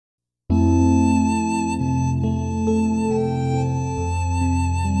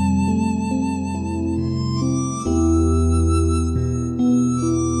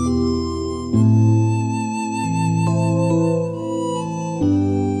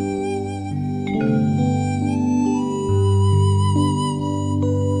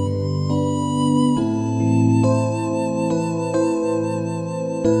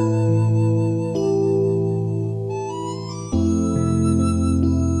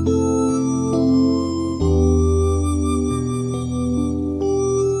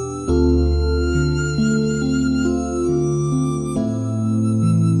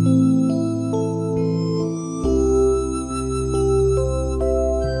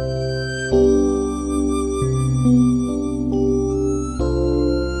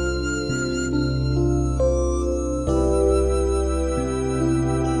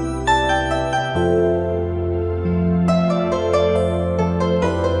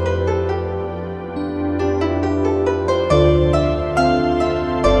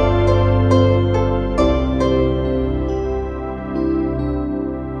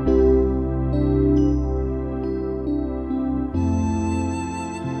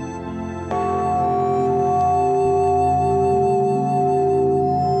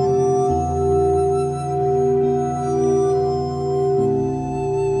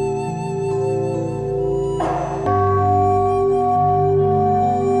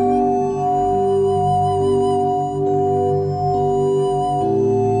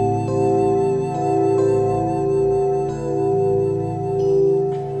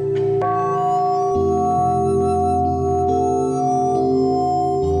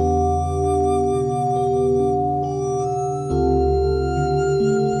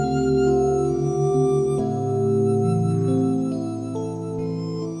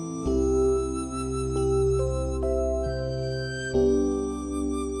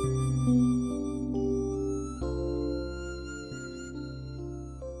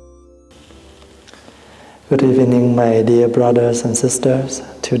Good evening, my dear brothers and sisters.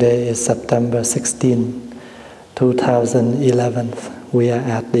 Today is September 16, 2011. We are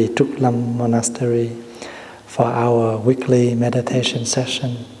at the Trúc Lâm Monastery for our weekly meditation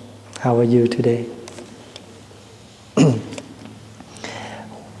session. How are you today?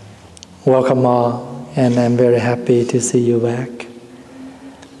 Welcome all, and I'm very happy to see you back.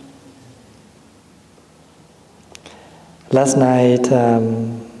 Last night,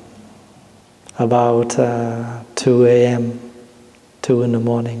 about 2 a.m., 2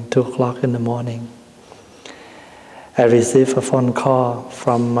 o'clock in the morning, I received a phone call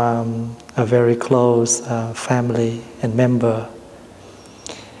from a very close family and member.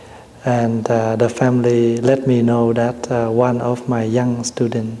 And the family let me know that one of my young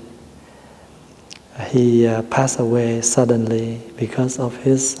students, he passed away suddenly because of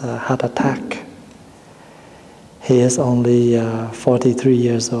his heart attack. He is only 43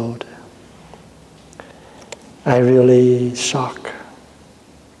 years old. I really shocked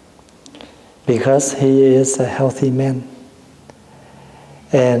because he is a healthy man.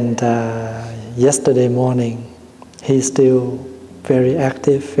 And yesterday morning, he's still very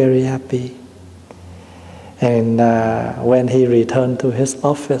active, very happy. And when he returned to his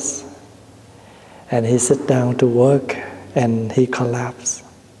office and he sat down to work and he collapsed.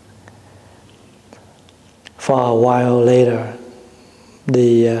 For a while later,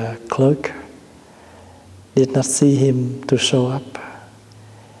 the clerk did not see him to show up.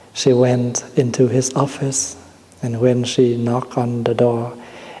 She went into his office, and when she knocked on the door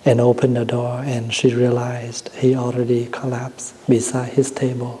and opened the door, and she realized he already collapsed beside his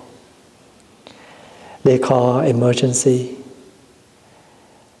table. They called emergency,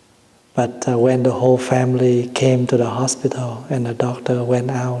 but when the whole family came to the hospital and the doctor went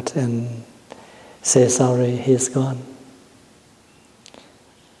out and said, sorry, he's gone.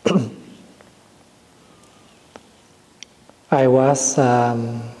 I was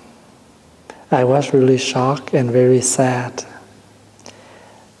really shocked and very sad.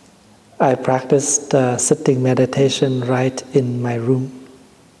 I practiced sitting meditation right in my room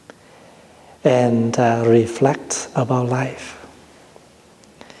and reflect about life.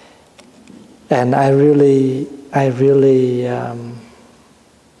 And I really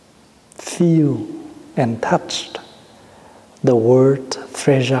feel and touched the word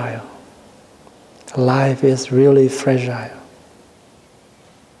fragile. Life is really fragile.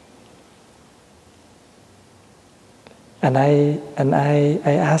 And I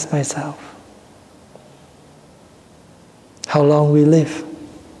ask myself, how long we live?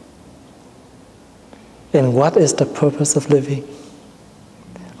 And what is the purpose of living?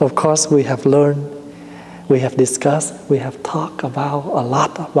 Of course, we have learned, we have discussed, we have talked about a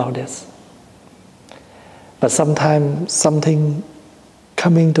lot about this. But sometimes something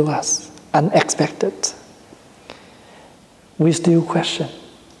coming to us, unexpected, we still question.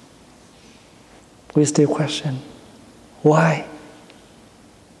 We still question. Why?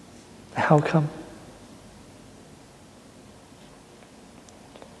 How come?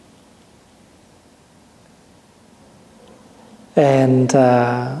 And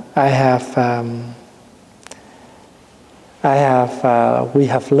we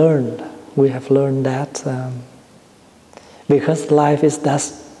have learned that because life is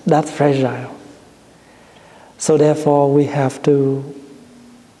that fragile, so therefore we have to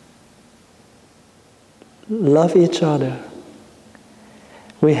love each other.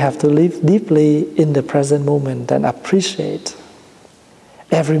 We have to live deeply in the present moment and appreciate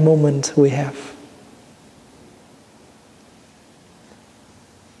every moment we have.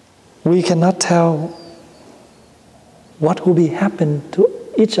 We cannot tell what will be happen to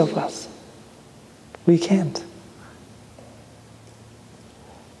each of us. We can't.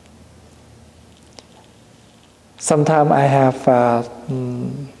 Sometimes I have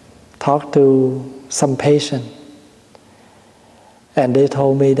talked to some patient, and they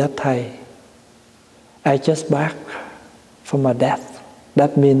told me that, Thầy, I just back from a death.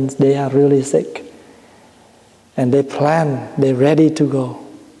 That means they are really sick. And they plan, they're ready to go.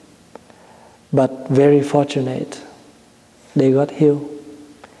 But very fortunate, they got healed.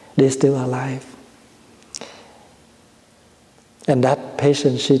 They're still alive. And that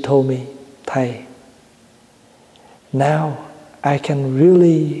patient, she told me, Thầy, now I can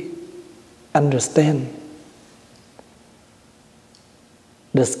really understand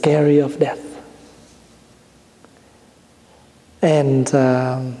the scary of death. And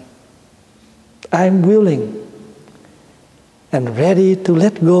I'm willing and ready to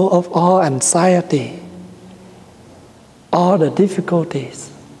let go of all anxiety, all the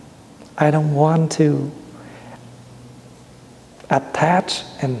difficulties. I don't want to attach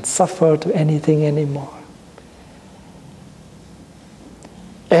and suffer to anything anymore.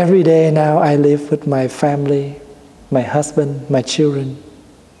 Every day now I live with my family, my husband, my children.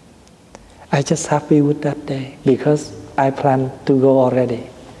 I'm just happy with that day because I plan to go already.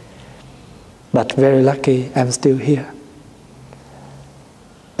 But very lucky I'm still here.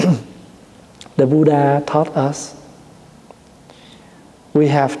 The Buddha taught us we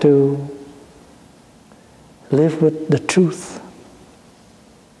have to live with the truth.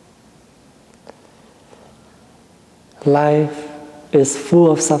 Life is full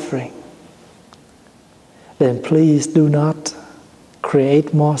of suffering. Then please do not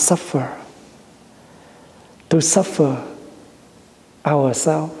create more suffer. To suffer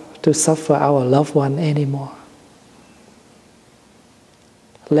ourselves, to suffer our loved one anymore.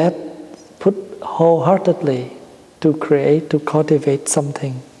 Let's put wholeheartedly to create, to cultivate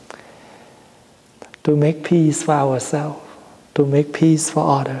something, to make peace for ourselves, to make peace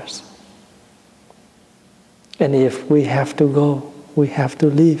for others. And if we have to go, we have to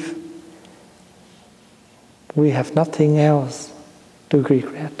leave. We have nothing else to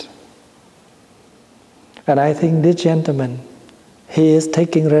regret. And I think this gentleman, he is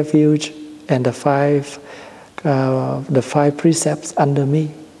taking refuge in the five precepts under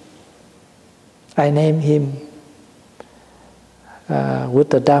me. I name him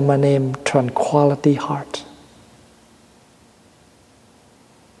with the Dharma name, Tranquility Heart.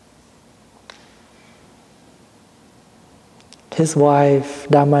 His wife,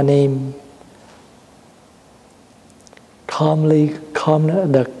 Dharma name, the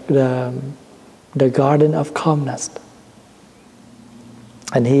garden of calmness.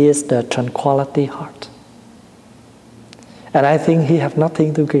 And he is the Tranquility Heart. And I think he have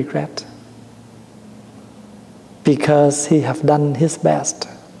nothing to regret, because he have done his best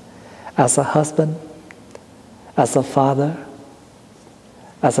as a husband, as a father,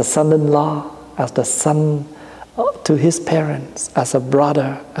 as a son-in-law, as the son to his parents, as a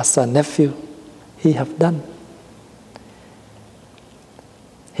brother, as a nephew. He have done.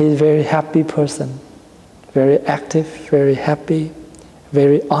 He's a very happy person, very active, very happy,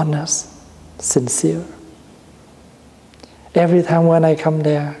 very honest, sincere. Every time when I come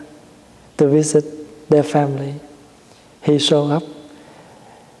there to visit their family, he show up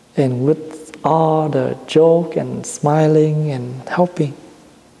and with all the joke and smiling and helping.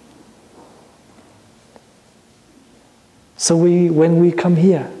 So when we come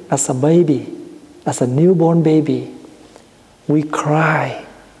here as a baby, as a newborn baby, we cry.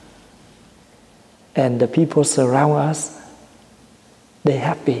 And the people surround us, they're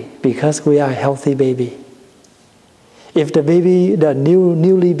happy because we are a healthy baby. If the baby, the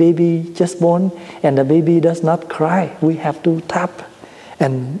newly baby just born, and the baby does not cry, we have to tap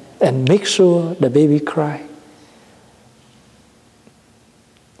and make sure the baby cry.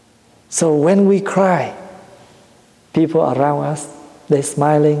 So when we cry, people around us, they're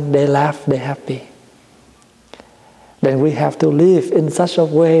smiling, they laugh, they're happy. Then we have to live in such a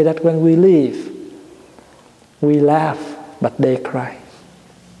way that when we leave, we laugh, but they cry.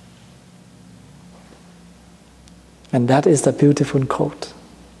 And that is a beautiful quote.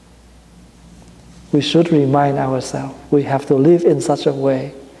 We should remind ourselves, we have to live in such a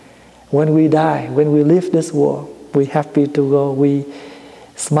way. When we die, when we leave this world, we happy to go, we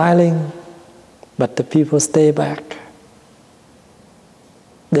smiling, but the people stay back.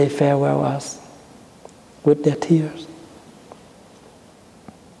 They farewell us with their tears.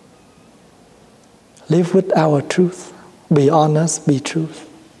 Live with our truth. Be honest, be truth.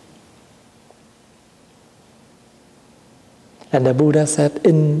 And the Buddha said,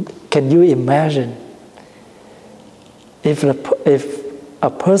 can you imagine if a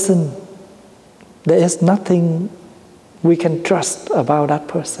person, there is nothing we can trust about that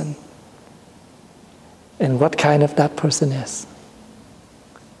person, and what kind of that person is.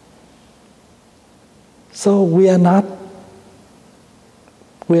 So we are not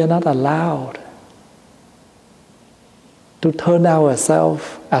allowed to turn ourselves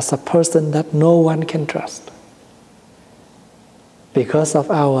as a person that no one can trust because of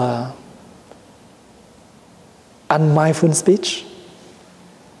our unmindful speech,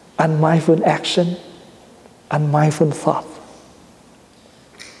 unmindful action, unmindful thought.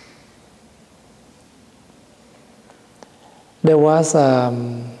 There was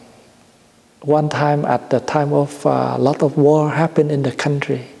one time at the time of a lot of war happened in the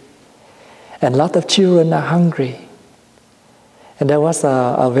country, and a lot of children are hungry. And there was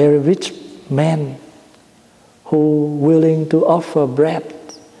a very rich man who willing to offer bread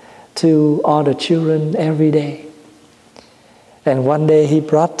to all the children every day. And one day he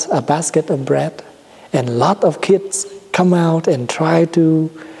brought a basket of bread, and a lot of kids come out and try to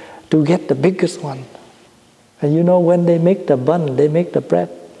get the biggest one. And you know, when they make the bun, they make the bread,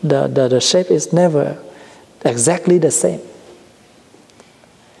 the shape is never exactly the same.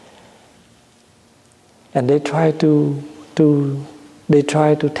 And they try to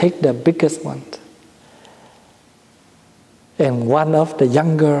take the biggest one. And one of the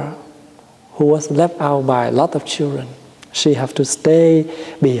younger, who was left out by a lot of children, she have to stay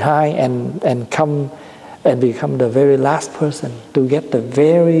behind and come and become the very last person to get the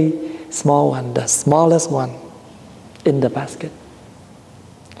very small one, the smallest one in the basket.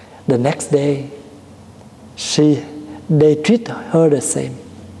 The next day, they treat her the same.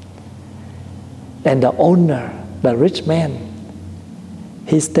 And the owner, the rich man,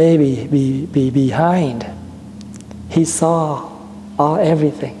 he stayed behind. He saw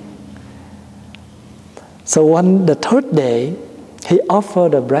everything. So the third day, he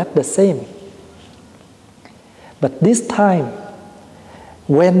offered the bread the same. But this time,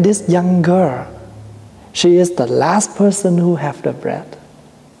 when this young girl, she is the last person who have the bread.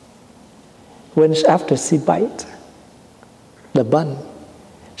 After she bite the bun,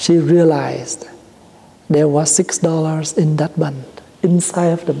 she realized there was $6 in that bun, inside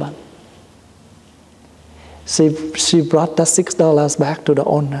of the bun. She brought that $6 back to the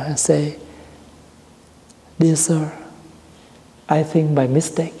owner and say, "Dear sir, I think by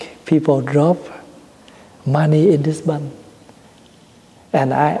mistake people drop money in this bun,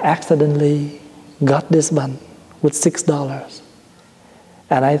 and I accidentally got this bun with $6,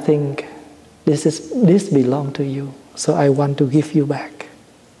 and I think this belongs to you, so I want to give you back."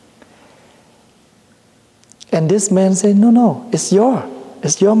 And this man said, "No, it's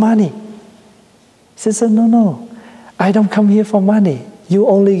your money." She said, "No, I don't come here for money. You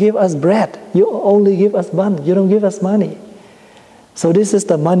only give us bread. You only give us bun. You don't give us money. So this is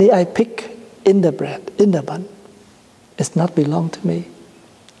the money I pick in the bread, in the bun. It's not belong to me.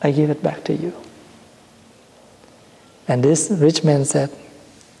 I give it back to you." And this rich man said,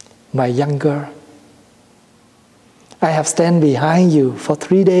 "My young girl, I have stand behind you for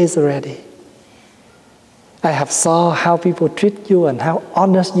 3 days already. I have saw how people treat you and how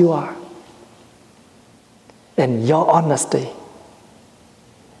honest you are. And your honesty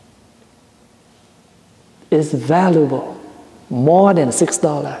is valuable, more than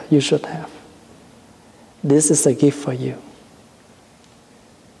 $6 you should have. This is a gift for you.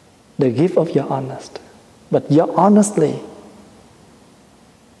 The gift of your honesty. But your honesty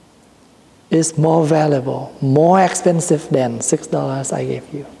is more valuable, more expensive than $6 I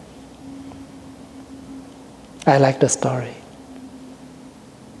gave you." I like the story.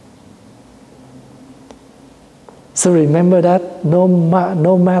 So remember that no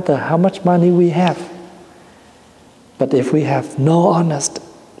matter how much money we have, but if we have no honesty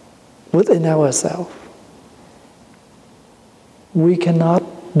within ourselves, we cannot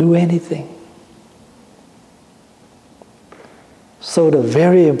do anything. So the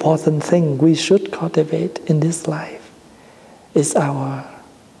very important thing we should cultivate in this life is our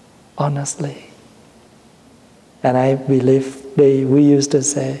honesty. And I believe we used to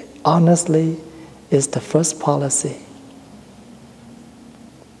say, honesty is the first policy.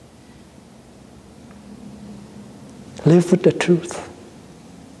 Live with the truth.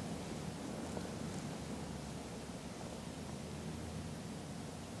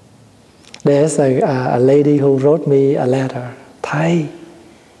 There's a lady who wrote me a letter. "Thầy,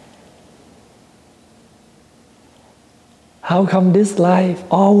 how come this life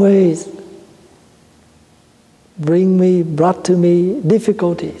always brought to me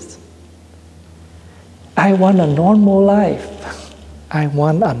difficulties? I want a normal life. I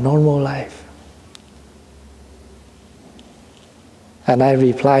want a normal life." And I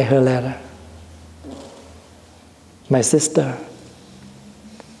reply her letter, "My sister,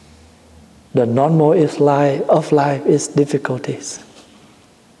 the normal of life is difficulties.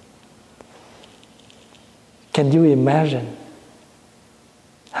 Can you imagine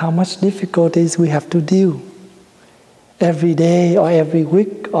how much difficulties we have to deal every day or every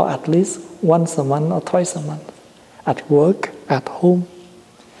week or at least once a month or twice a month, at work, at home,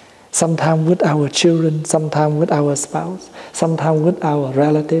 sometimes with our children, sometimes with our spouse, sometimes with our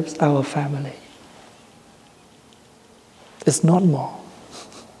relatives, our family. It's normal.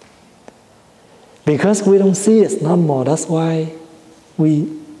 Because we don't see it's normal, that's why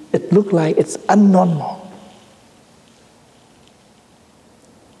it looks like it's unnormal.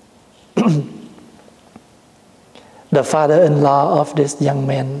 The father-in-law of this young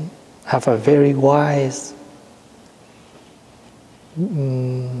man have a very wise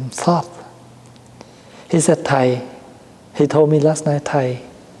thought. He said, "Thầy," he told me last night, "Thầy,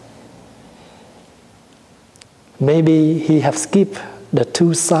 maybe he have skipped the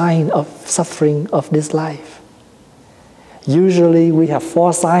 2 signs of suffering of this life. Usually we have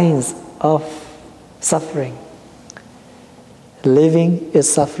 4 signs of suffering. Living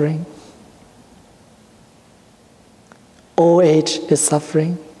is suffering. Old age is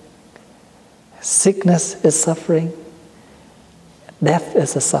suffering. Sickness is suffering. Death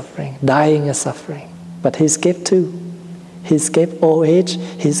is a suffering. Dying is suffering. But he escaped 2. He escaped old age.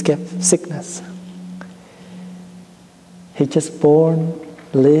 He escaped sickness. He just born,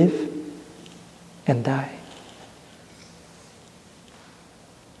 live, and die.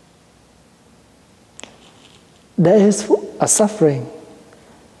 There is a suffering,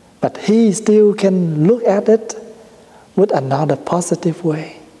 but he still can look at it with another positive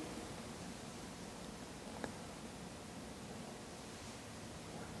way.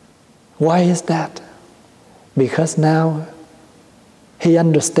 Why is that? Because now he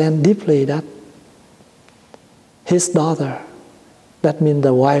understands deeply that his daughter, that means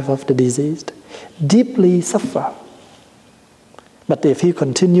the wife of the deceased, deeply suffer. But if he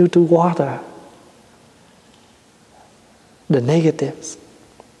continue to water the negatives,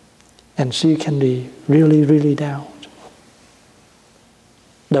 and she can be really, really down.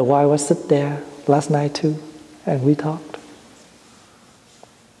 The wife was sit there last night too, and we talked.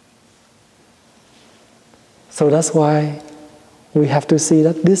 So that's why we have to see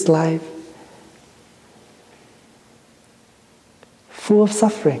that this life full of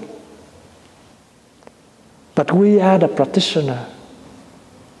suffering. But we are the practitioner.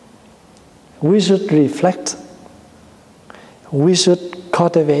 We should reflect. We should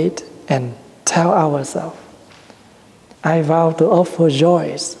cultivate and tell ourselves, I vow to offer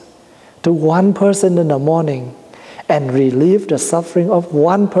joys to one person in the morning and relieve the suffering of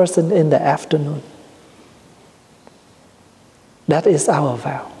one person in the afternoon. That is our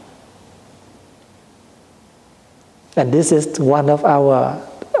vow. And this is one of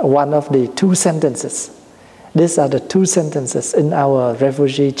the 2 sentences. These are the 2 sentences in our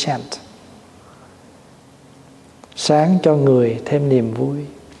refugee chant. Sáng cho người thêm niềm vui,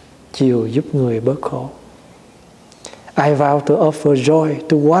 chiều giúp người bớt khổ. I vow to offer joy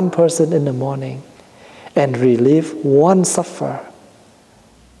to one person in the morning and relieve one suffer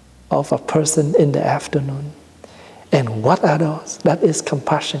of a person in the afternoon. And what are those? That is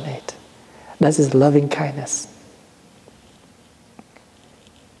compassionate. That is loving kindness.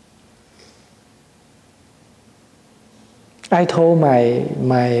 I told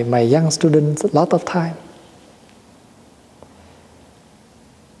my young students a lot of time,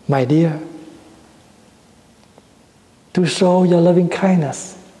 my dear, to show your loving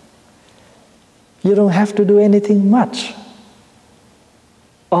kindness, you don't have to do anything much.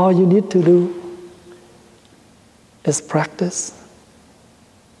 All you need to do is practice.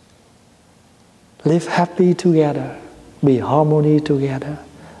 Live happy together, be harmony together,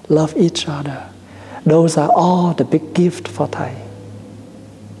 love each other. Those are all the big gifts for Thầy.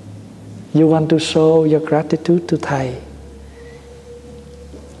 You want to show your gratitude to Thầy.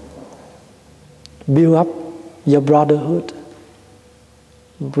 Build up your brotherhood.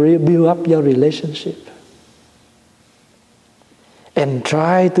 Build up your relationship. And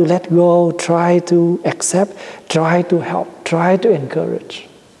try to let go, try to accept, try to help, try to encourage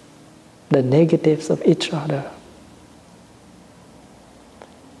the negatives of each other.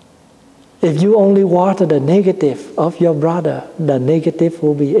 If you only water the negative of your brother, the negative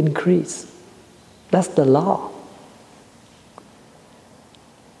will be increased. That's the law.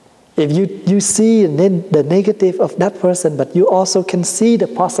 If you see the negative of that person, but you also can see the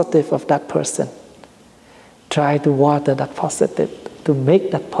positive of that person, try to water that positive, to make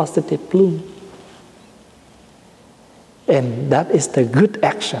that positive bloom. And that is the good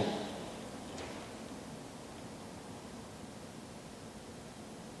action.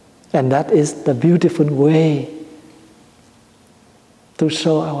 And that is the beautiful way to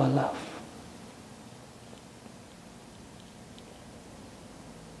show our love.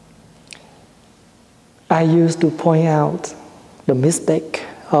 I used to point out the mistake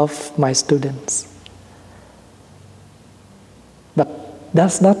of my students. But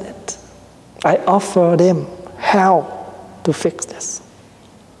that's not it. I offer them how to fix this.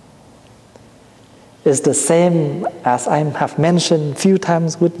 It's the same as I have mentioned a few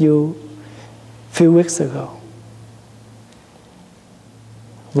times with you a few weeks ago.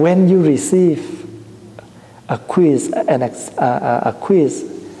 When you receive a quiz, a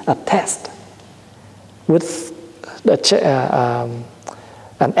test with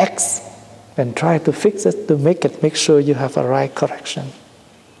an X, and try to fix it to make sure you have a right correction.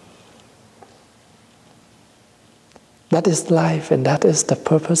 That is life, and that is the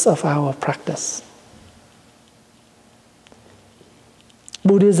purpose of our practice.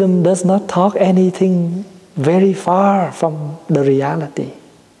 Buddhism does not talk anything very far from the reality.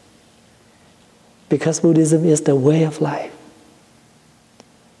 Because Buddhism is the way of life.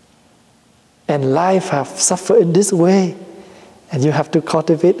 And life have suffered in this way. And you have to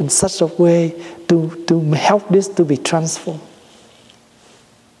cultivate in such a way to help this to be transformed.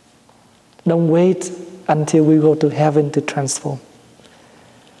 Don't wait until we go to heaven to transform.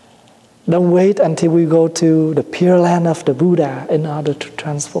 Don't wait until we go to the Pure Land of the Buddha in order to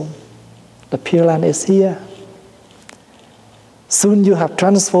transform. The Pure Land is here. Soon you have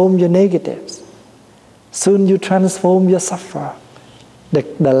transformed your negatives. Soon you transform your suffer.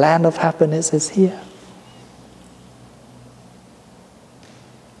 The land of happiness is here.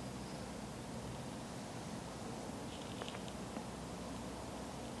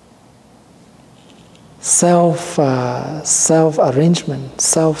 Self-arrangement,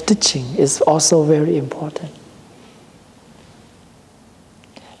 self-teaching is also very important.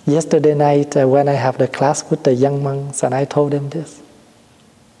 Yesterday night when I have the class with the young monks, and I told them this.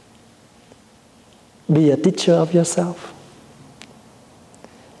 Be a teacher of yourself.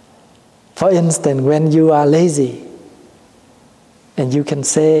 For instance, when you are lazy, and you can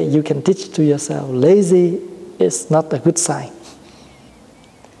teach to yourself, lazy is not a good sign.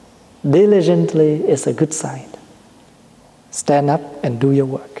 Diligently is a good sign. Stand up and do your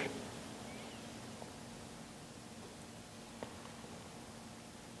work.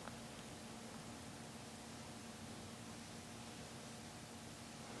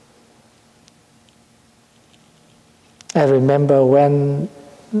 I remember when,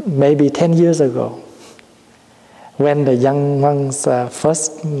 maybe 10 years ago, when the young monks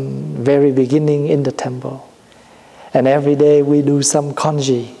first, very beginning in the temple, and every day we do some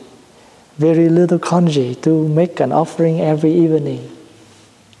congee, very little congee to make an offering every evening.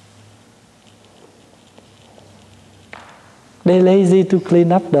 They lazy to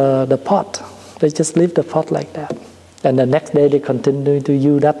clean up the pot. They just leave the pot like that. And the next day they continue to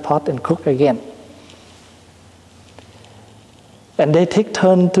use that pot and cook again. And they take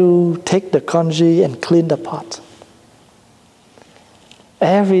turn to take the congee and clean the pot.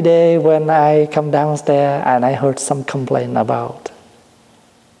 Every day when I come downstairs and I heard some complaint about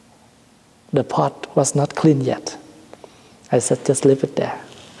the pot was not clean yet, I said, just leave it there.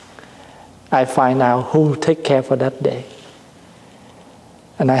 I find out who take care for that day.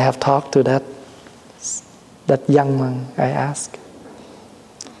 And I have talked to that young monk. I asked,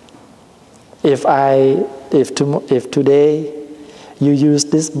 if today you use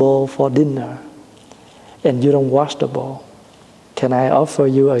this bowl for dinner and you don't wash the bowl, can I offer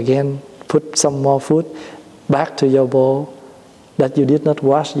you again, put some more food back to your bowl that you did not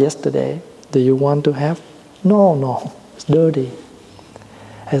wash yesterday? Do you want to have? No, it's dirty.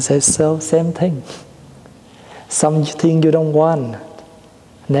 I said, so same thing. Something you don't want,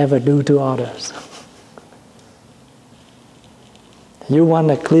 never do to others. You want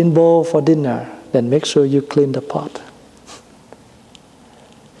a clean bowl for dinner, then make sure you clean the pot.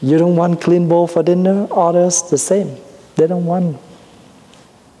 You don't want clean bowl for dinner, others the same. They don't want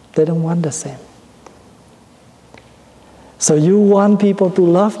the same. So you want people to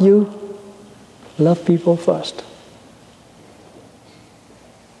love you, love people first.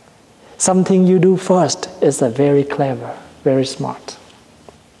 Something you do first is a very clever, very smart.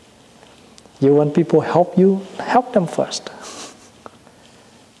 You want people help you, help them first.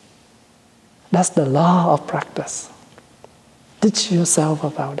 That's the law of practice. Teach yourself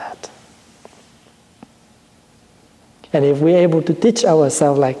about that. And if we're able to teach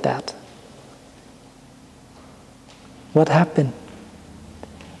ourselves like that, what happened?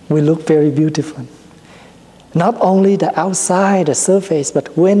 We look very beautiful. Not only the outside, the surface,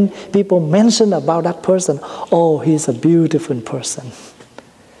 but when people mention about that person, oh, he's a beautiful person.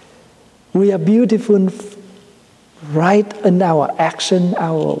 We are beautiful right in our action,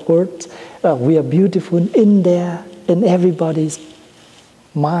 our words. We are beautiful in there, in everybody's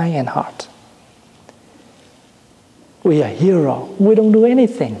mind and heart. We are hero. We don't do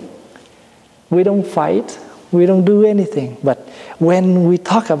anything. We don't fight. We don't do anything. But when we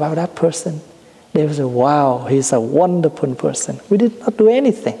talk about that person, they will say, wow, he's a wonderful person. We did not do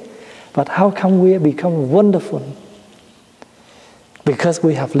anything. But how come we become wonderful? Because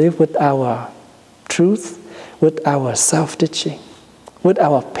we have lived with our truth, with our self-teaching, with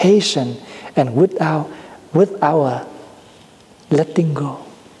our patience, and with our letting go.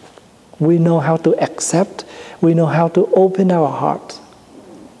 We know how to accept. We know how to open our heart.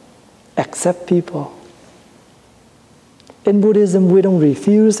 Accept people. In Buddhism, we don't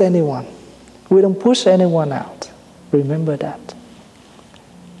refuse anyone. We don't push anyone out. Remember that.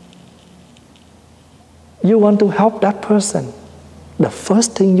 You want to help that person. The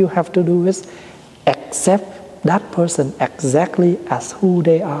first thing you have to do is accept that person exactly as who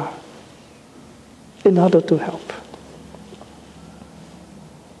they are in order to help.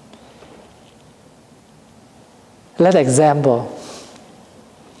 Let's example.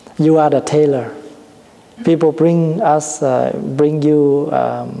 You are the tailor. People bring you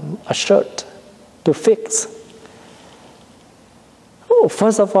a shirt to fix. Oh,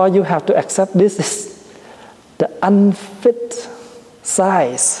 first of all, you have to accept this is the unfit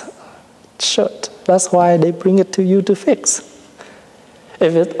size shirt. That's why they bring it to you to fix.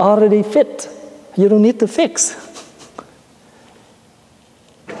 If it already fit, you don't need to fix.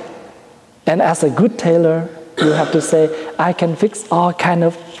 And as a good tailor, you have to say, I can fix all kind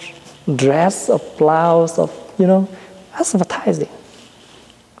of dress or blouse or, that's advertising.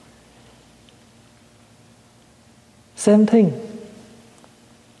 Same thing.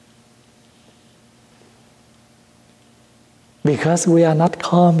 Because we are not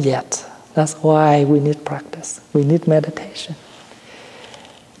calm yet. That's why we need practice. We need meditation.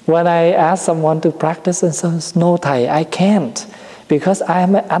 When I ask someone to practice and says, no, Thầy, I can't. Because I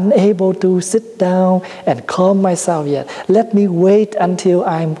am unable to sit down and calm myself yet. Let me wait until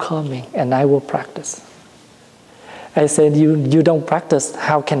I'm calming and I will practice. I said, you don't practice,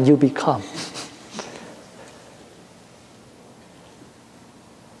 how can you be calm?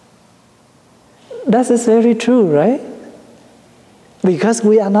 That is very true, right? Because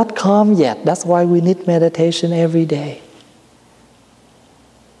we are not calm yet. That's why we need meditation every day.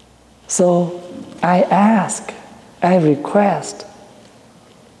 So I ask, I request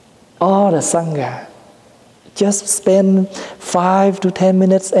all the Sangha, just spend 5 to 10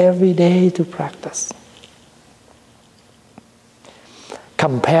 minutes every day to practice.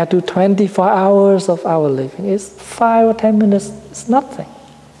 Compared to 24 hours of our living, it's 5 or 10 minutes, it's nothing.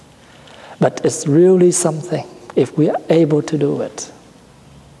 But it's really something if we are able to do it.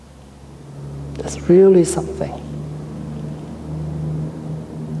 It's really something.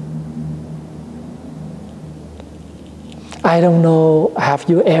 I don't know, have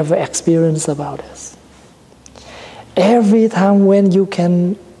you ever experienced about this? Every time when you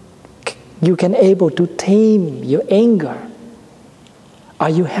can able to tame your anger, are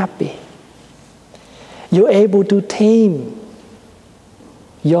you happy? You're able to tame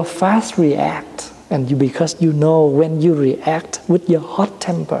your fast react, and because you know when you react with your hot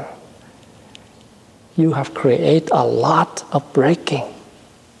temper, you have created a lot of breaking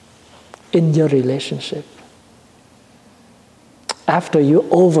in your relationship. After you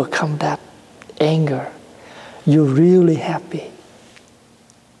overcome that anger, you're really happy.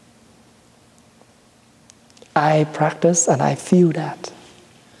 I practice and I feel that.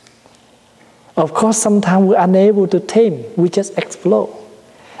 Of course, sometimes we're unable to tame, we just explode.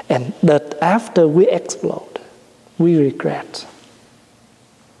 And that after we explode, we regret.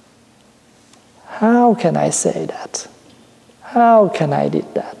 How can I say that? How can I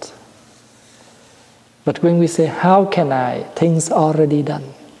did that? But when we say, how can I? Things already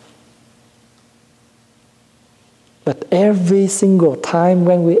done. But every single time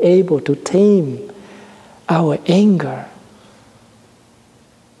when we're able to tame our anger,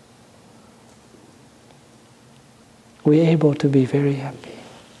 we're able to be very happy.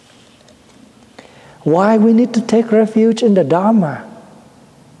 Why we need to take refuge in the Dharma?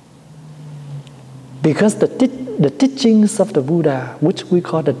 Because the teachings of the Buddha, which we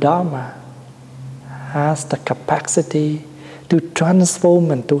call the Dharma, has the capacity to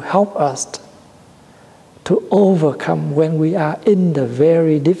transform and to help us to overcome when we are in the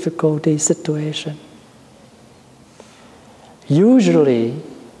very difficult situation. Usually,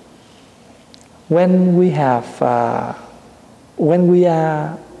 when we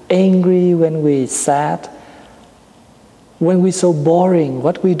are angry, when we're sad, when we're so boring,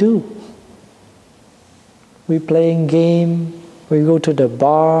 what we do? We playing game, we go to the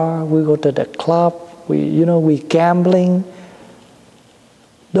bar, we go to the club, we gambling.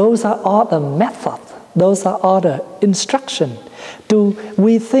 Those are all the methods. Those are all the instruction.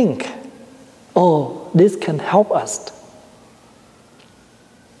 We think, oh, this can help us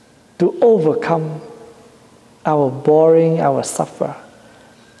to overcome our boring, our suffer.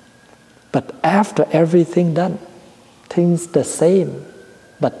 But after everything done, things the same.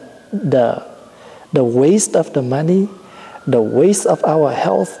 But the waste of the money, the waste of our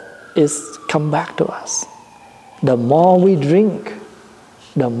health is come back to us. The more we drink,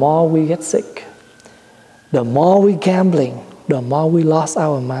 the more we get sick. The more we gambling, the more we lost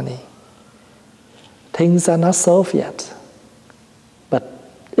our money. Things are not solved yet. But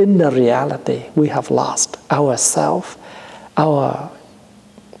in the reality, we have lost ourselves, our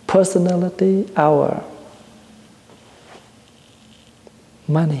personality, our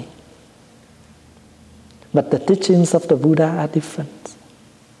money. But the teachings of the Buddha are different.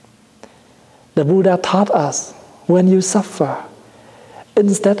 The Buddha taught us, when you suffer,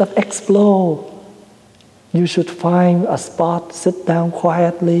 instead of explode, you should find a spot, sit down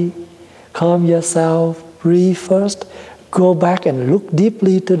quietly, calm yourself, breathe first, go back and look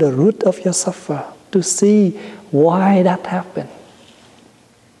deeply to the root of your suffer to see why that happened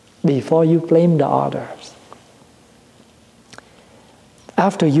before you blame the others.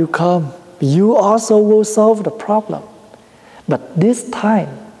 After you come, you also will solve the problem. But this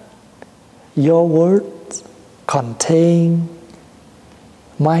time, your words contain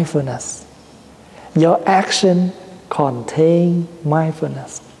mindfulness. Your action contain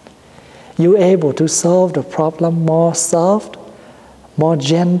mindfulness. You're able to solve the problem more soft, more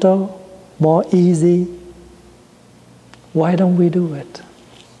gentle, more easy. Why don't we do it?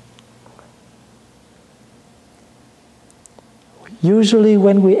 Usually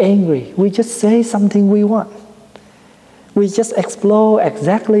when we're angry, we just say something we want. We just explode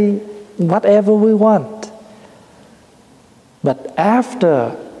exactly whatever we want. But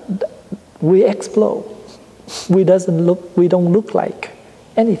after we explode, we don't look like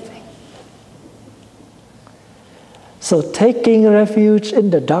anything. So taking refuge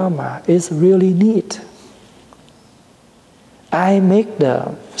in the Dharma is really neat. I make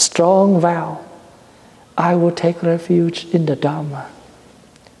the strong vow, I will take refuge in the Dharma.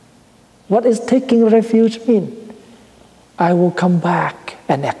 What does taking refuge mean? I will come back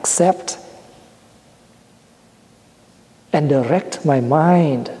and accept and direct my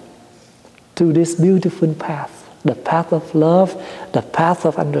mind to this beautiful path, the path of love, the path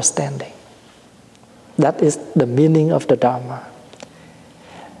of understanding. That is the meaning of the Dharma.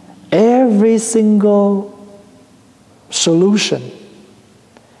 Every single solution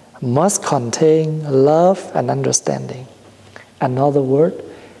must contain love and understanding. Another word,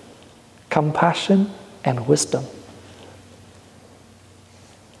 compassion and wisdom.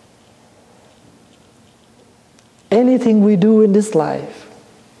 Anything we do in this life,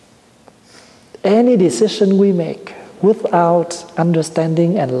 any decision we make without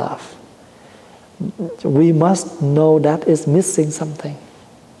understanding and love, we must know that is missing something.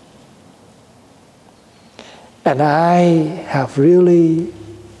 And I have really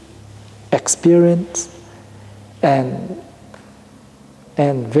experienced and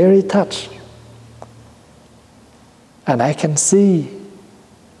very touched. And I can see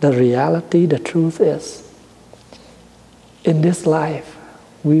the reality, the truth is, in this life,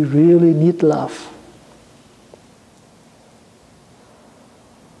 we really need love.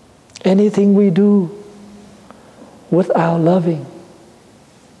 Anything we do without loving,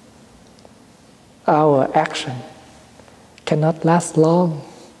 our action cannot last long,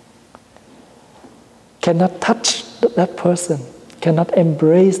 cannot touch that person, cannot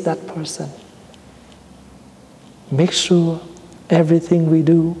embrace that person. Make sure everything we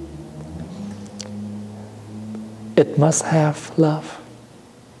do, it must have love,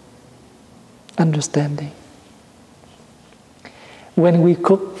 understanding. When we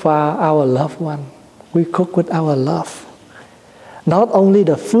cook for our loved one, we cook with our love. Not only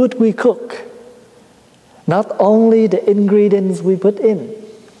the food we cook, not only the ingredients we put in,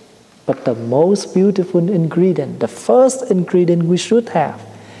 but the most beautiful ingredient, the first ingredient we should have,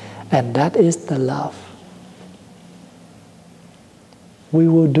 and that is the love. We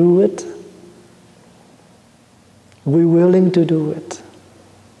will do it. We're willing to do it.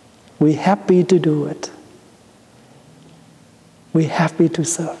 We're happy to do it. We're happy to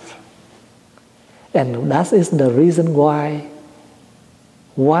serve. And that is the reason why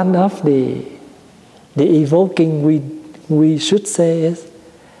one of the evoking we should say is,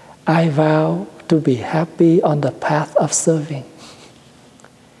 I vow to be happy on the path of serving.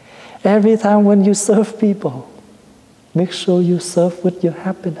 Every time when you serve people, make sure you serve with your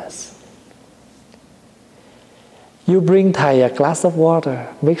happiness. You bring Thầy a glass of water,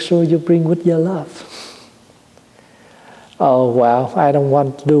 make sure you bring with your love. Oh, well, I don't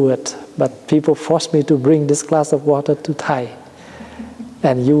want to do it, but people force me to bring this glass of water to Thầy.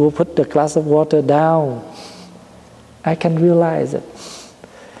 And you will put the glass of water down. I can realize it.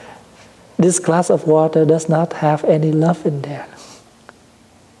 This glass of water does not have any love in there.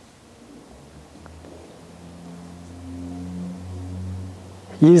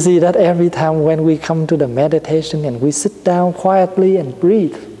 You see that every time when we come to the meditation and we sit down quietly and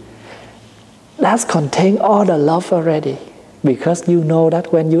breathe, that's contain all the love already. Because you know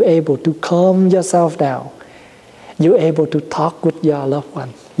that when you're able to calm yourself down, you're able to talk with your loved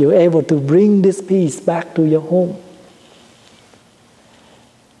one. You're able to bring this peace back to your home.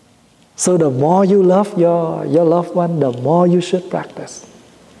 So the more you love your loved one, the more you should practice.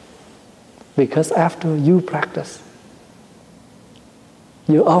 Because after you practice,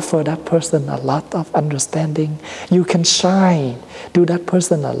 you offer that person a lot of understanding. You can shine to that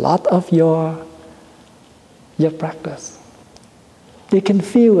person a lot of your practice. They can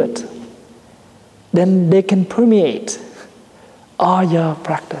feel it. Then they can permeate all your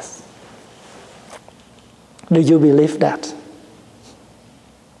practice. Do you believe that?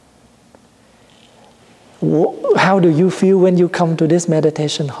 How do you feel when you come to this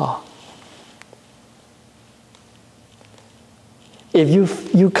meditation hall?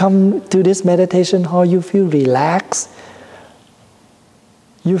 If you come to this meditation hall, you feel relaxed,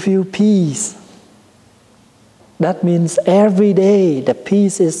 you feel peace. That means every day the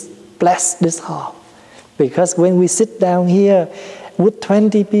peace is blessed this hall. Because when we sit down here with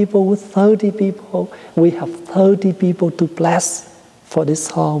 20 people, with 30 people, we have 30 people to bless for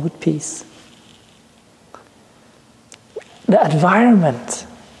this hall with peace. The environment,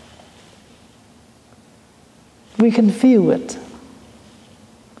 we can feel it.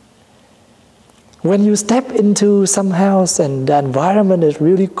 When you step into some house and the environment is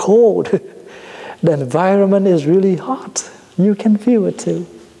really cold, the environment is really hot, you can feel it too.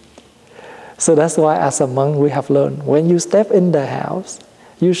 So that's why as a monk we have learned, when you step in the house,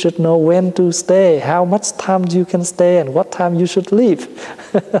 you should know when to stay, how much time you can stay, and what time you should leave.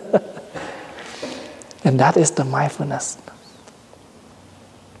 And that is the mindfulness.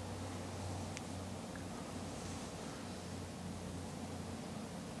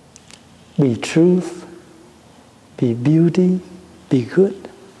 Be truth, be beauty, be good.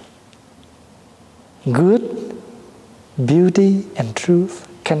 Good, beauty, and truth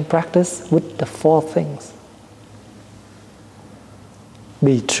can practice with the four things.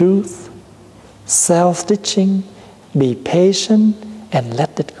 Be truth, self-teaching, be patient, and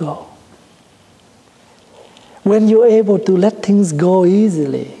let it go. When you're able to let things go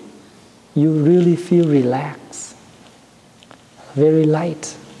easily, you really feel relaxed, very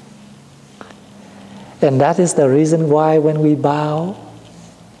light. And that is the reason why when we bow,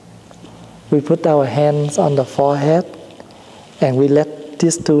 we put our hands on the forehead and we let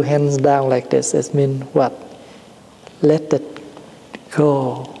these two hands down like this. It means what? Let it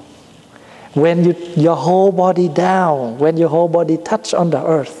go. When your whole body down, when your whole body touch on the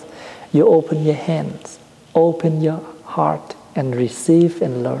earth, you open your hands, open your heart and receive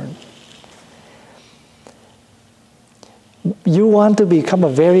and learn. You want to become a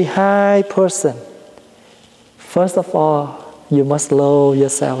very high person. First of all, you must lower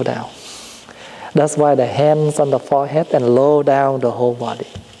yourself down. That's why the hands on the forehead and lower down the whole body.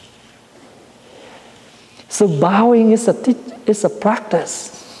 So bowing is a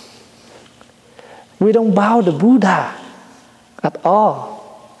practice. We don't bow the Buddha at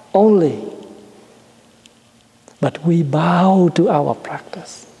all, only. But we bow to our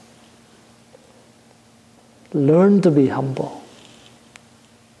practice. Learn to be humble.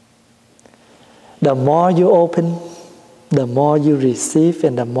 The more you open, the more you receive,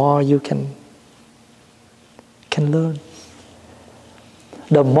 and the more you can learn.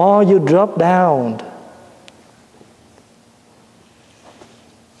 The more you drop down,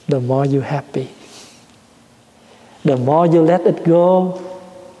 the more you're happy. The more you let it go,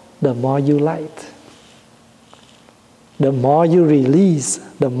 the more you light. The more you release,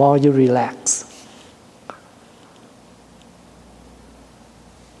 the more you relax.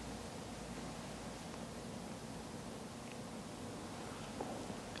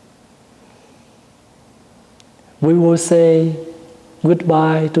 We will say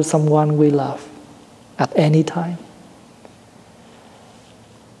goodbye to someone we love at any time.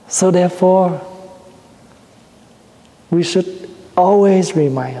 So therefore, we should always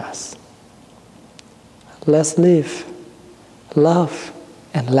remind us, let's live, love,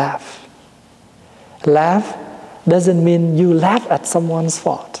 and laugh. Laugh doesn't mean you laugh at someone's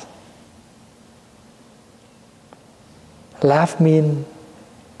fault. Laugh means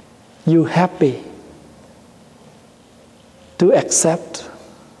you happy to accept,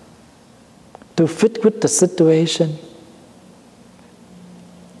 to fit with the situation,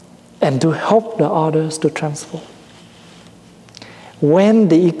 and to help the others to transform. When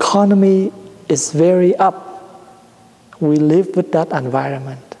the economy is very up, we live with that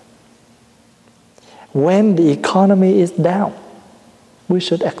environment. When the economy is down, we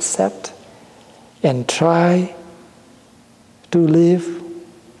should accept and try to live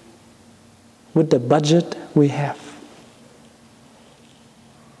with the budget we have.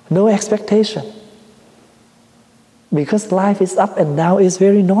 No expectation. Because life is up and down is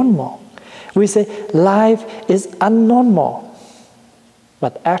very normal. We say life is unnormal.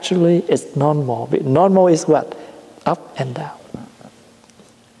 But actually it's normal. Normal is what? Up and down.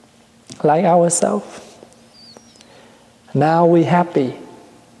 like ourselves. Now we're happy.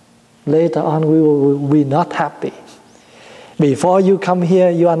 Later on we will be not happy. Before you come here,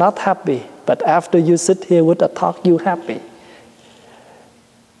 you are not happy. But after you sit here with a talk, you're happy.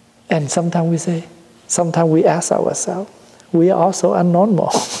 And sometimes we ask ourselves, we are also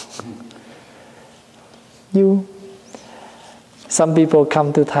abnormal. Some people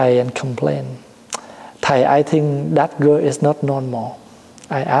come to Thầy and complain, Thầy, I think that girl is not normal.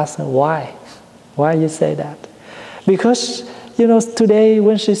 I ask her, why? Why you say that? Because, today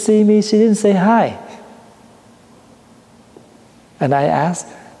when she see me, she didn't say hi. And I ask,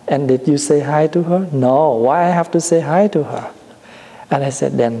 and did you say hi to her? No, why I have to say hi to her? And I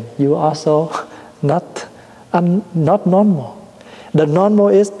said, then you also not normal. The normal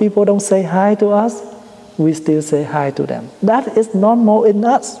is people don't say hi to us, we still say hi to them. That is normal in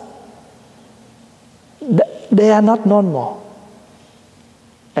us. They are not normal.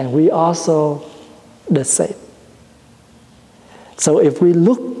 And we also the same. So if we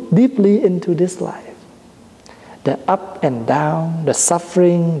look deeply into this life, the up and down, the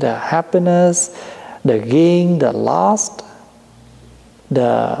suffering, the happiness, the gain, the loss,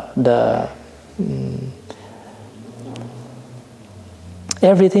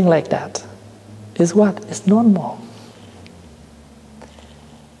 everything like that is what? It's normal.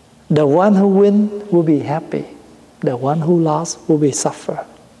 The one who wins will be happy. The one who lost will be suffer.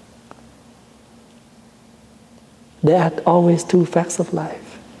 There are always two facts of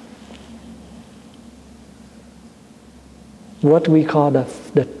life. What we call the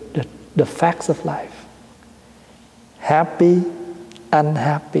facts of life. Happy,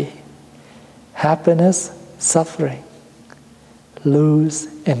 unhappy. Happiness, suffering. Lose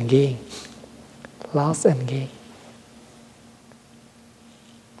and gain. Loss and gain.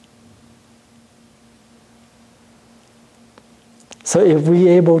 So if we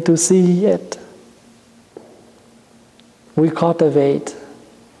are able to see it, we cultivate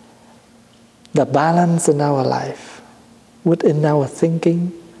the balance in our life, within our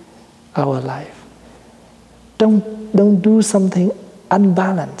thinking, our life. Don't do something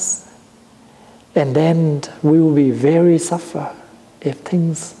unbalanced, and then we will be very suffer if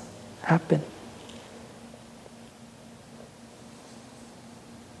things happen.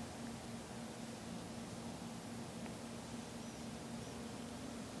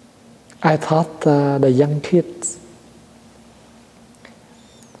 I taught the young kids,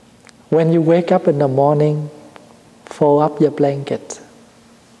 when you wake up in the morning, fold up your blanket.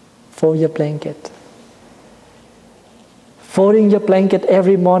 Fold your blanket. Folding your blanket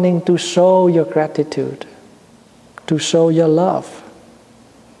every morning to show your gratitude, to show your love,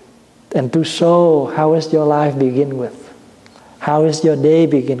 and to show how is your life begin with, how is your day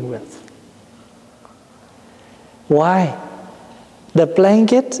begin with. Why? The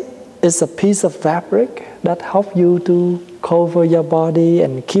blanket is a piece of fabric that helps you to cover your body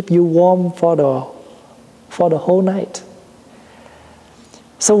and keep you warm for the whole night.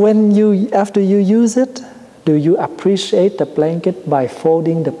 So after you use it, do you appreciate the blanket by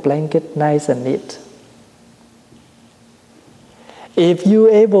folding the blanket nice and neat? If you're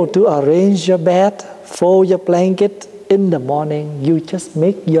able to arrange your bed, fold your blanket in the morning, you just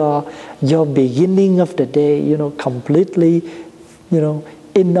make your beginning of the day, completely,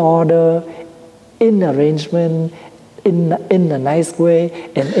 in order, in arrangement, in a nice way,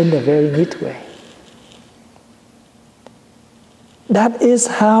 and in a very neat way. That is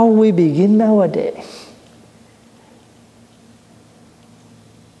how we begin our day.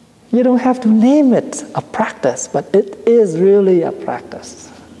 You don't have to name it a practice, but it is really a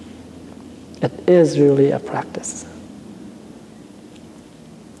practice. It is really a practice.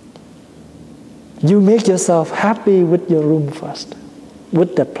 You make yourself happy with your room first,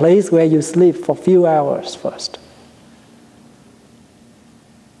 with the place where you sleep for a few hours first.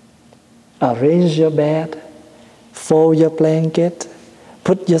 Arrange your bed, fold your blanket,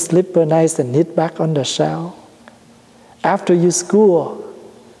 put your slipper nice and neat back on the shelf. After you school,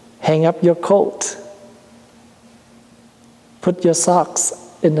 hang up your coat. Put your socks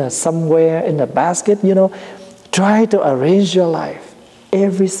somewhere in a basket, Try to arrange your life.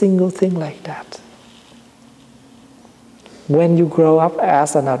 Every single thing like that. When you grow up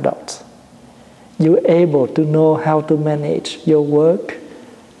as an adult, you're able to know how to manage your work,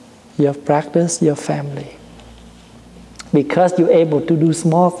 your practice, your family. Because you're able to do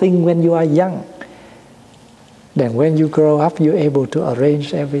small things when you are young. Then when you grow up, you're able to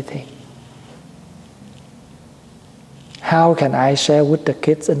arrange everything. How can I share with the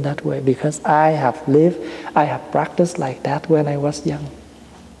kids in that way? Because I have practiced like that when I was young.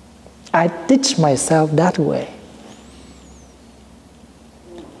 I teach myself that way.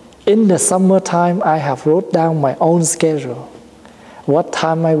 In the summertime, I have wrote down my own schedule. What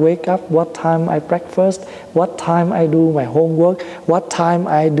time I wake up, what time I breakfast, what time I do my homework, what time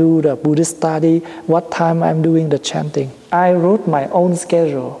I do the Buddhist study, what time I'm doing the chanting. I wrote my own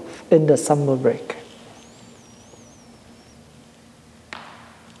schedule in the summer break.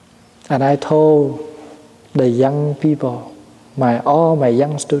 And I told the young people, all my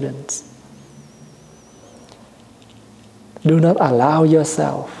young students, do not allow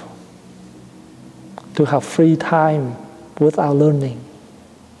yourself to have free time without learning.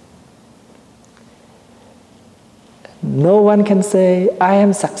 No one can say, I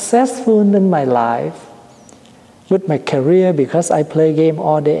am successful in my life with my career because I play game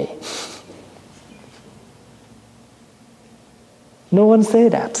all day. No one say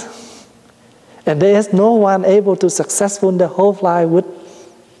that. And there is no one able to successful in their whole life with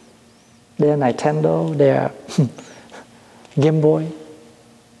their Nintendo, their Game Boy.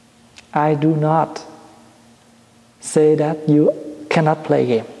 I do not say that you cannot play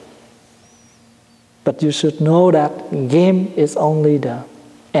game. But you should know that game is only the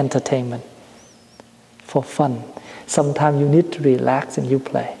entertainment for fun. Sometimes you need to relax and you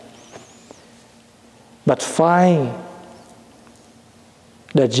play. But find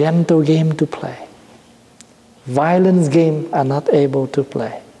the gentle game to play. Violence game are not able to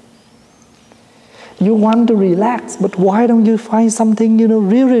play. You want to relax, but why don't you find something,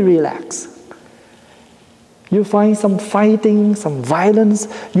 really relax? You find some fighting, some violence.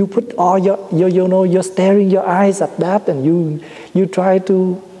 You put all you're staring your eyes at that, and you try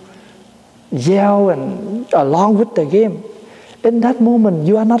to yell and along with the game. In that moment,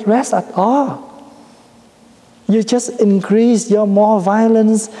 you are not rest at all. You just increase your more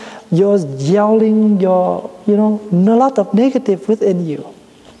violence, your yelling, your a lot of negative within you.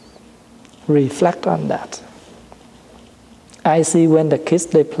 Reflect on that. I see when the kids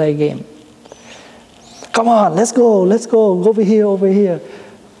they play game. Come on, let's go, go over here.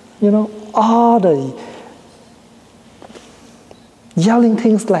 All the yelling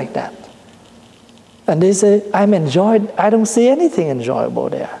things like that. And they say, I'm enjoyed. I don't see anything enjoyable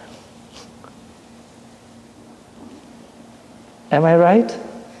there. Am I right?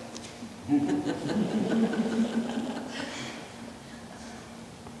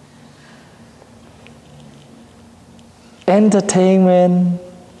 Entertainment,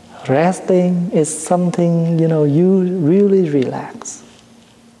 resting is something, you really relax.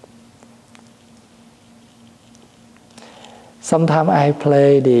 Sometimes I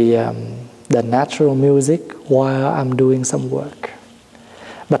play the natural music while I'm doing some work.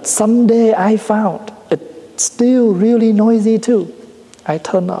 But someday I found it's still really noisy too. I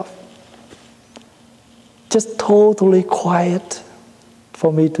turn off. Just totally quiet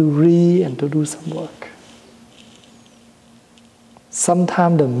for me to read and to do some work.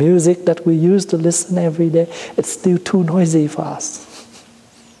 Sometimes the music that we used to listen every day, it's still too noisy for us.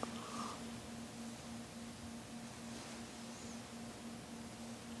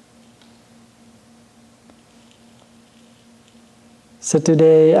 So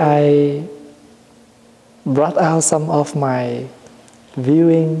today I brought out some of my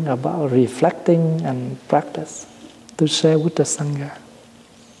viewing about reflecting and practice to share with the Sangha.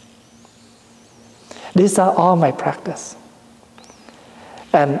 These are all my practice.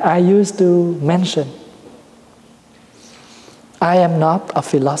 And I used to mention, I am not a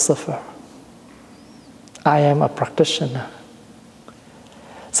philosopher. I am a practitioner.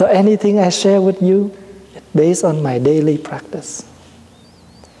 So anything I share with you is based on my daily practice.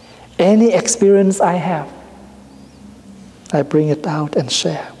 Any experience I have, I bring it out and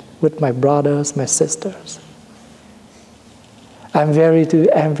share with my brothers, my sisters. I'm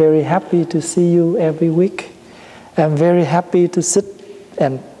very happy to see you every week. I'm very happy to sit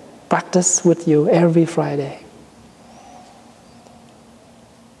and practice with you every Friday.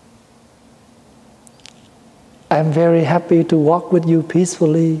 I'm very happy to walk with you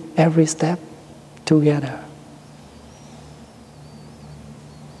peacefully every step together.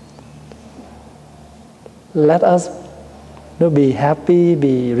 Let us be happy,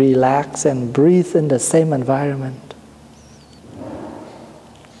 be relaxed, and breathe in the same environment.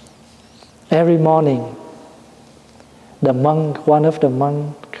 Every morning, one of the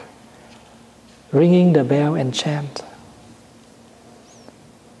monks, ringing the bell and chant.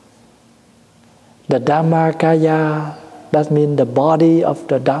 The Dhammakaya, that means the body of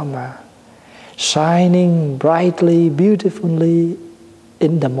the Dhamma, shining brightly, beautifully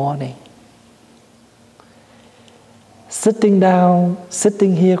in the morning. Sitting down,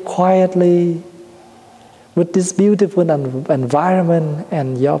 sitting here quietly with this beautiful environment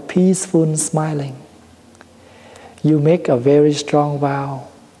and your peaceful smiling. You make a very strong vow.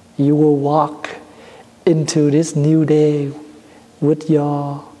 you will walk into this new day with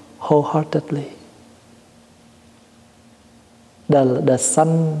your wholeheartedly. The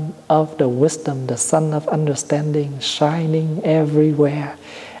sun of the wisdom, the sun of understanding, shining everywhere,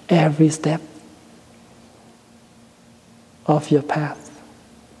 every step of your path.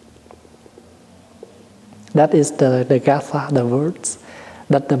 That is the gatha, the words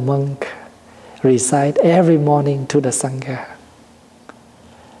that the monk recite every morning to the Sangha.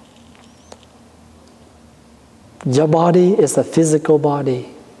 Your body is a physical body,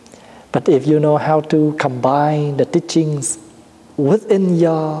 but if you know how to combine the teachings within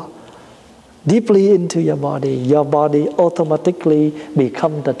deeply into your body automatically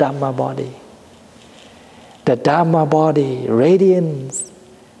becomes the Dhamma body. The Dhamma body radiates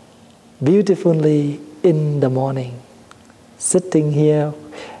beautifully in the morning, sitting here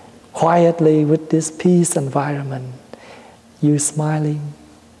quietly with this peace environment, you smiling,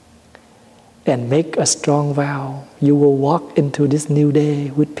 and make a strong vow. You will walk into this new day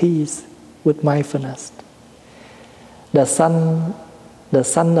with peace, with mindfulness. The sun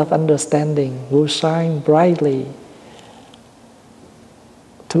of understanding will shine brightly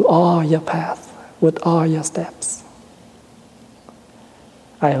to all your paths, with all your steps.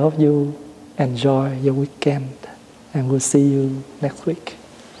 I hope you enjoy your weekend, and we'll see you next week.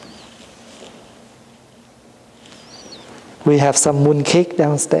 We have some mooncake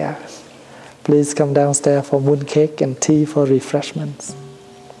downstairs. Please come downstairs for mooncake and tea for refreshments.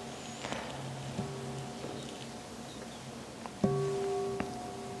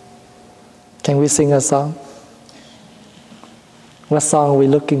 Can we sing a song? What song are we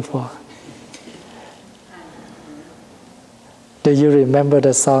looking for? Do you remember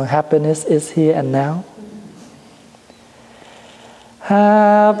the song Happiness is Here and Now?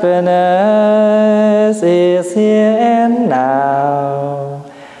 Happiness is here and now.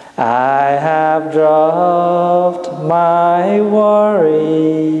 I have dropped my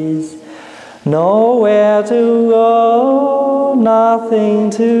worries. Nowhere to go, nothing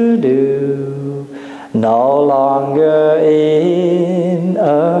to do. No longer in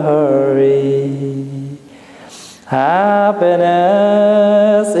a hurry. Happiness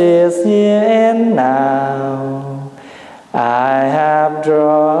is here and now. I have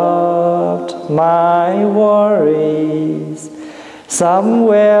dropped my worries.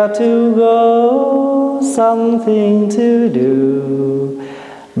 Somewhere to go, something to do,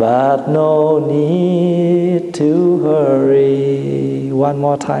 but no need to hurry. One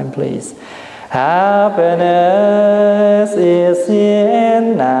more time, please. Happiness is here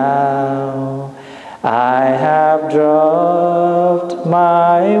and now. I have dropped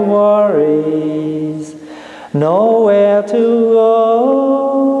my worries. Nowhere to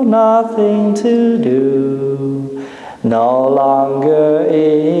go, nothing to do. No longer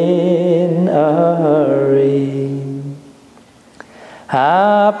in a hurry.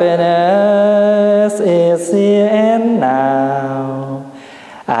 Happiness is here and now.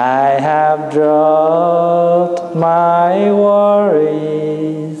 I have dropped my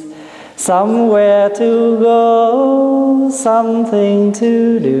worries. Somewhere to go, something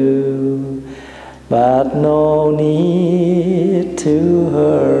to do, but no need to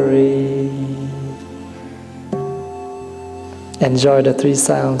hurry. Enjoy the three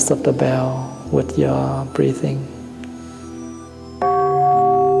sounds of the bell with your breathing.